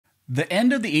The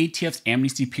end of the ATF's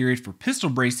amnesty period for pistol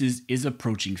braces is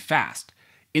approaching fast.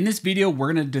 In this video,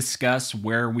 we're going to discuss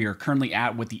where we are currently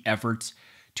at with the efforts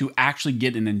to actually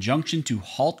get an injunction to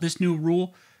halt this new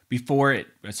rule before it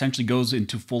essentially goes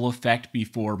into full effect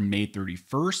before May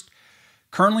 31st.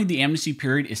 Currently, the amnesty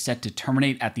period is set to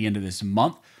terminate at the end of this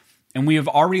month, and we have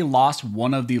already lost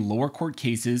one of the lower court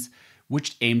cases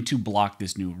which aim to block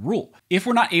this new rule. If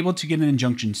we're not able to get an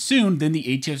injunction soon, then the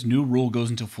ATF's new rule goes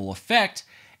into full effect,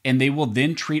 and they will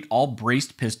then treat all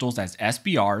braced pistols as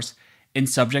SBRs and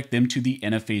subject them to the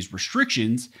NFA's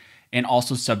restrictions, and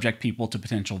also subject people to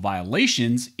potential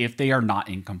violations if they are not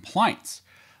in compliance.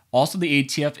 Also, the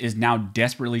ATF is now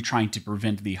desperately trying to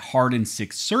prevent the hardened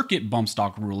Sixth Circuit bump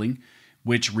stock ruling,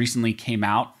 which recently came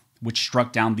out, which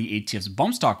struck down the ATF's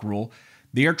bump stock rule.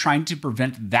 They are trying to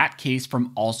prevent that case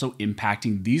from also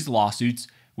impacting these lawsuits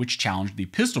which challenge the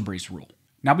pistol brace rule.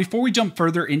 Now, before we jump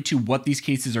further into what these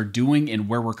cases are doing and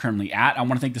where we're currently at, I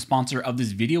want to thank the sponsor of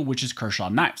this video, which is Kershaw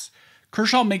Knives.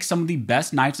 Kershaw makes some of the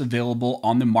best knives available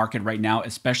on the market right now,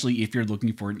 especially if you're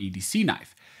looking for an EDC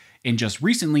knife. And just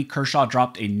recently, Kershaw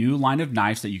dropped a new line of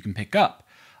knives that you can pick up.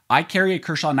 I carry a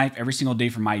Kershaw knife every single day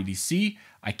for my EDC.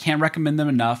 I can't recommend them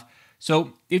enough.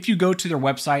 So if you go to their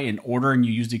website and order and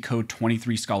you use the code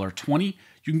 23scholar20,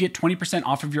 you can get 20%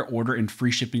 off of your order and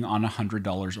free shipping on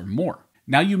 $100 or more.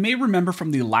 Now, you may remember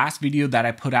from the last video that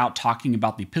I put out talking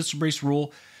about the pistol brace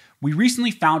rule, we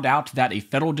recently found out that a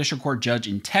federal district court judge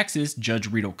in Texas,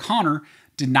 Judge Reed O'Connor,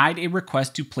 denied a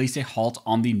request to place a halt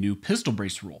on the new pistol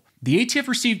brace rule. The ATF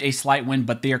received a slight win,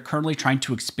 but they are currently trying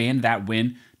to expand that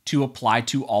win to apply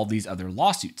to all these other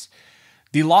lawsuits.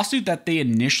 The lawsuit that they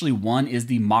initially won is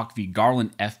the Mock v.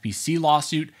 Garland FPC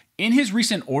lawsuit. In his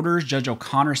recent orders, Judge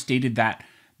O'Connor stated that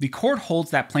the court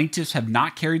holds that plaintiffs have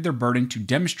not carried their burden to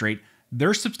demonstrate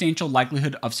their substantial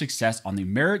likelihood of success on the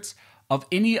merits of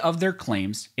any of their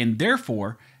claims, and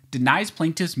therefore denies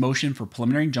plaintiffs' motion for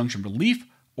preliminary injunction relief,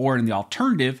 or in the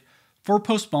alternative, for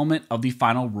postponement of the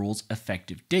final rule's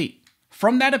effective date.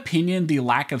 From that opinion, the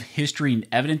lack of history and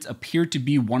evidence appeared to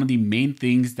be one of the main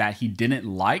things that he didn't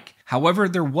like. However,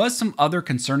 there was some other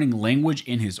concerning language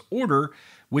in his order,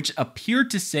 which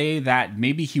appeared to say that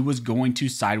maybe he was going to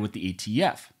side with the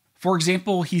ATF. For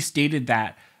example, he stated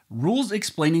that rules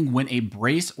explaining when a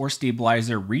brace or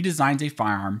stabilizer redesigns a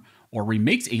firearm or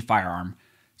remakes a firearm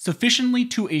sufficiently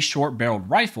to a short-barreled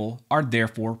rifle are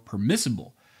therefore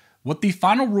permissible. What the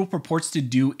final rule purports to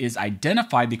do is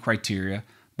identify the criteria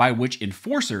by which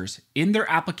enforcers, in their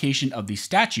application of the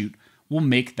statute, will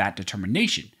make that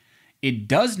determination. It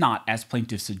does not, as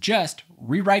plaintiffs suggest,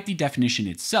 rewrite the definition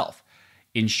itself.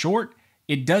 In short,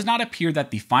 it does not appear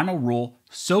that the final rule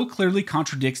so clearly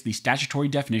contradicts the statutory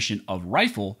definition of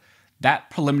rifle that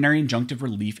preliminary injunctive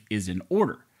relief is in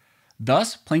order.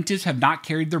 Thus, plaintiffs have not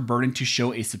carried their burden to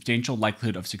show a substantial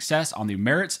likelihood of success on the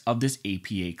merits of this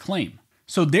APA claim.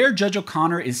 So there, Judge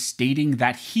O'Connor is stating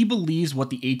that he believes what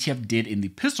the ATF did in the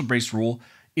pistol brace rule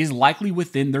is likely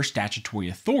within their statutory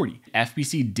authority.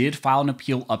 FPC did file an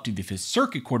appeal up to the Fifth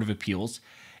Circuit Court of Appeals,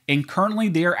 and currently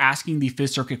they are asking the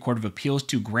Fifth Circuit Court of Appeals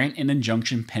to grant an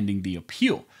injunction pending the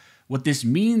appeal. What this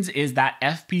means is that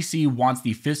FPC wants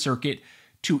the Fifth Circuit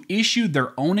to issue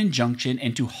their own injunction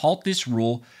and to halt this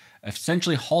rule,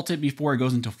 essentially halt it before it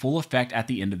goes into full effect at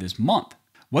the end of this month.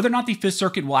 Whether or not the Fifth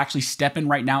Circuit will actually step in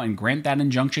right now and grant that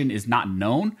injunction is not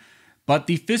known, but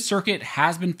the Fifth Circuit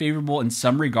has been favorable in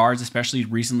some regards, especially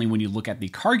recently when you look at the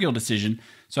Cargill decision.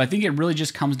 So I think it really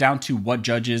just comes down to what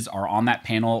judges are on that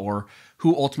panel or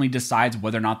who ultimately decides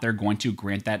whether or not they're going to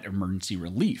grant that emergency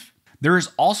relief. There is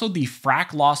also the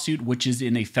FRAC lawsuit, which is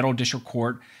in a federal district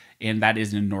court, and that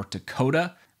is in North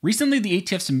Dakota. Recently, the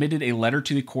ATF submitted a letter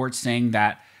to the court saying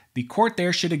that the court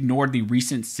there should ignore the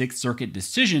recent Sixth Circuit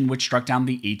decision which struck down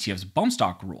the ATF's bump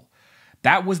stock rule.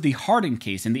 That was the Hardin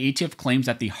case, and the ATF claims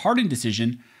that the Hardin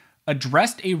decision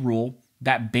addressed a rule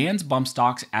that bans bump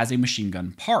stocks as a machine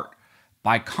gun part.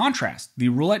 By contrast, the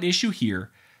rule at issue here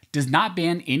does not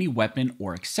ban any weapon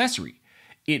or accessory.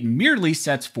 It merely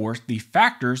sets forth the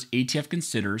factors ATF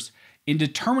considers in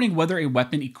determining whether a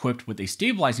weapon equipped with a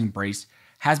stabilizing brace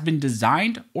has been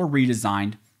designed or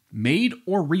redesigned, made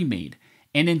or remade,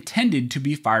 and intended to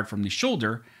be fired from the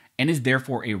shoulder, and is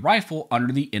therefore a rifle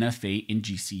under the NFA and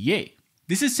GCA.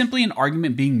 This is simply an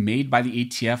argument being made by the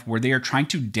ATF where they are trying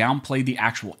to downplay the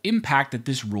actual impact that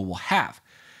this rule will have.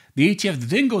 The ATF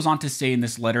then goes on to say in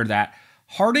this letter that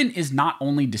Hardin is not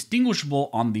only distinguishable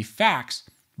on the facts,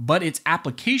 but its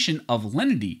application of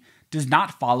lenity does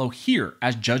not follow here,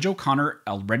 as Judge O'Connor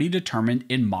already determined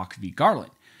in Mock v.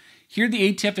 Garland. Here,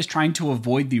 the ATF is trying to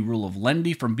avoid the rule of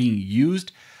lenity from being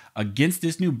used against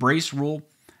this new brace rule,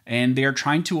 and they are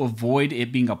trying to avoid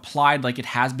it being applied like it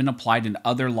has been applied in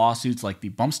other lawsuits like the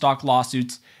bump stock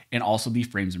lawsuits and also the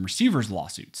frames and receivers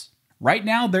lawsuits. Right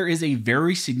now, there is a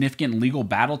very significant legal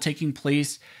battle taking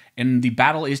place, and the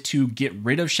battle is to get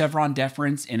rid of Chevron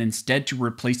deference and instead to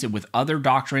replace it with other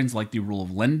doctrines like the rule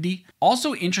of lenity.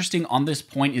 Also interesting on this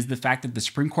point is the fact that the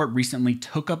Supreme Court recently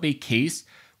took up a case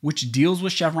which deals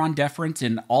with Chevron deference,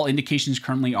 and all indications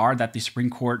currently are that the Supreme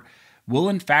Court will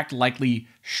in fact likely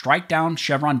strike down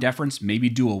Chevron deference, maybe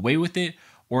do away with it,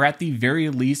 or at the very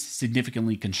least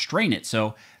significantly constrain it.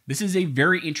 So this is a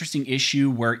very interesting issue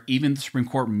where even the Supreme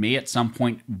Court may at some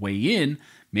point weigh in,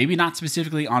 maybe not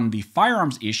specifically on the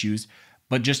firearms issues,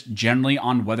 but just generally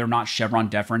on whether or not Chevron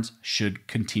deference should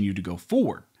continue to go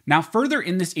forward. Now, further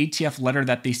in this ATF letter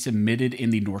that they submitted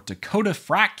in the North Dakota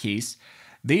frack case,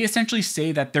 they essentially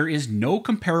say that there is no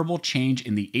comparable change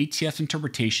in the ATF's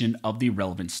interpretation of the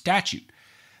relevant statute.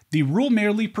 The rule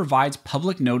merely provides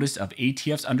public notice of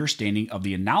ATF's understanding of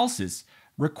the analysis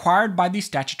required by the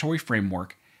statutory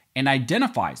framework and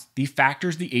identifies the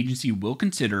factors the agency will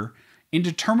consider in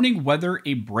determining whether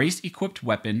a brace-equipped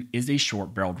weapon is a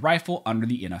short-barreled rifle under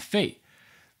the NFA.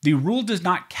 The rule does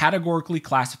not categorically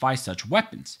classify such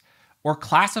weapons, or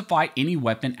classify any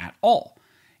weapon at all,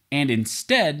 and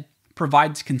instead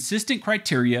provides consistent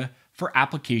criteria for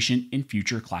application in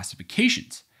future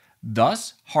classifications.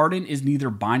 Thus, Hardin is neither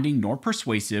binding nor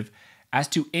persuasive as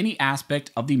to any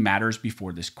aspect of the matters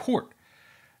before this court.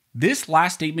 This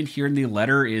last statement here in the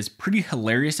letter is pretty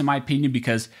hilarious in my opinion,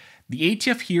 because the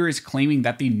ATF here is claiming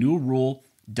that the new rule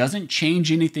doesn't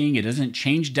change anything, it doesn't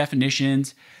change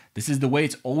definitions, this is the way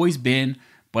it's always been,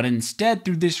 but instead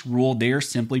through this rule they are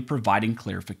simply providing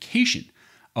clarification.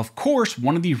 Of course,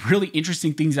 one of the really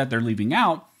interesting things that they're leaving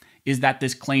out is that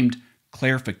this claimed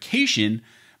clarification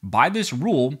by this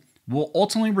rule will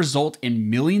ultimately result in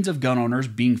millions of gun owners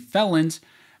being felons,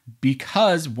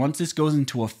 because once this goes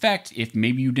into effect, if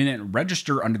maybe you didn't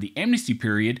register under the amnesty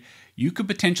period, you could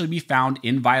potentially be found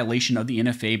in violation of the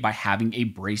NFA by having a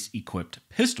brace-equipped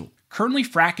pistol. Currently,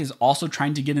 FRAC is also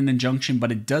trying to get an injunction,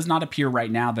 but it does not appear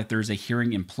right now that there's a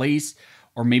hearing in place,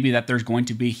 or maybe that there's going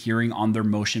to be a hearing on their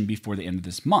motion before the end of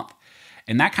this month.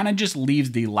 And that kind of just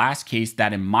leaves the last case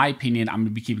that, in my opinion, I'm going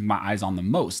to be keeping my eyes on the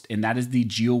most, and that is the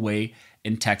GOA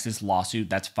in Texas lawsuit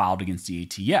that's filed against the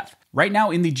ATF. Right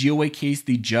now in the GOA case,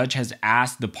 the judge has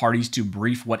asked the parties to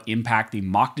brief what impact the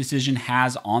mock decision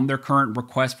has on their current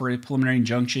request for a preliminary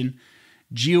injunction.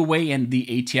 GOA and the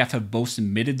ATF have both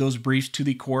submitted those briefs to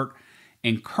the court,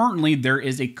 and currently there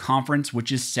is a conference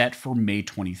which is set for May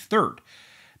 23rd.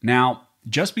 Now,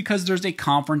 just because there's a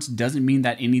conference doesn't mean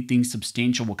that anything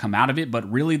substantial will come out of it,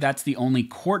 but really that's the only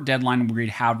court deadline we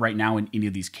have right now in any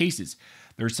of these cases.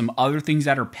 There's some other things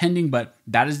that are pending, but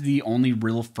that is the only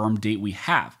real firm date we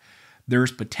have.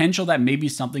 There's potential that maybe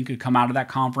something could come out of that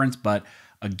conference, but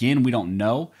again, we don't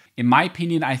know. In my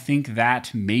opinion, I think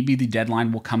that maybe the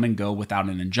deadline will come and go without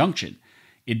an injunction.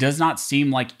 It does not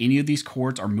seem like any of these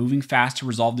courts are moving fast to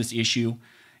resolve this issue.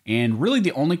 And really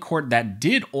the only court that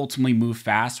did ultimately move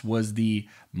fast was the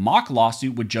mock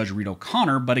lawsuit with Judge Reed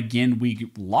O'Connor. But again,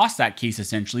 we lost that case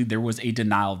essentially. There was a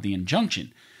denial of the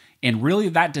injunction. And really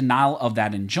that denial of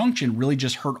that injunction really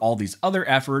just hurt all these other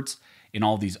efforts in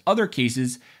all these other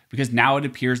cases, because now it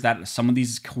appears that some of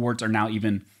these courts are now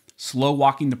even slow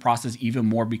walking the process even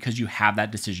more because you have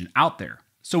that decision out there.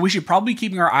 So we should probably be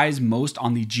keeping our eyes most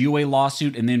on the GOA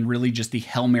lawsuit, and then really just the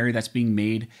Hail Mary that's being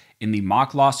made in the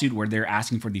mock lawsuit where they're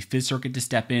asking for the Fifth Circuit to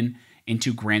step in and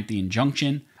to grant the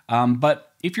injunction.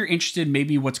 But if you're interested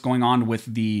maybe what's going on with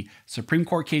the Supreme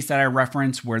Court case that I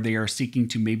referenced where they are seeking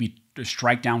to maybe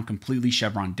strike down completely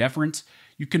Chevron deference,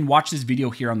 you can watch this video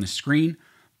here on the screen.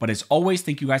 But as always,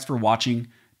 thank you guys for watching.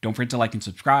 Don't forget to like and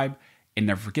subscribe. And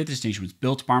never forget, this nation was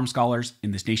built by armed scholars,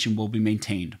 and this nation will be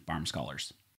maintained by armed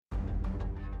scholars.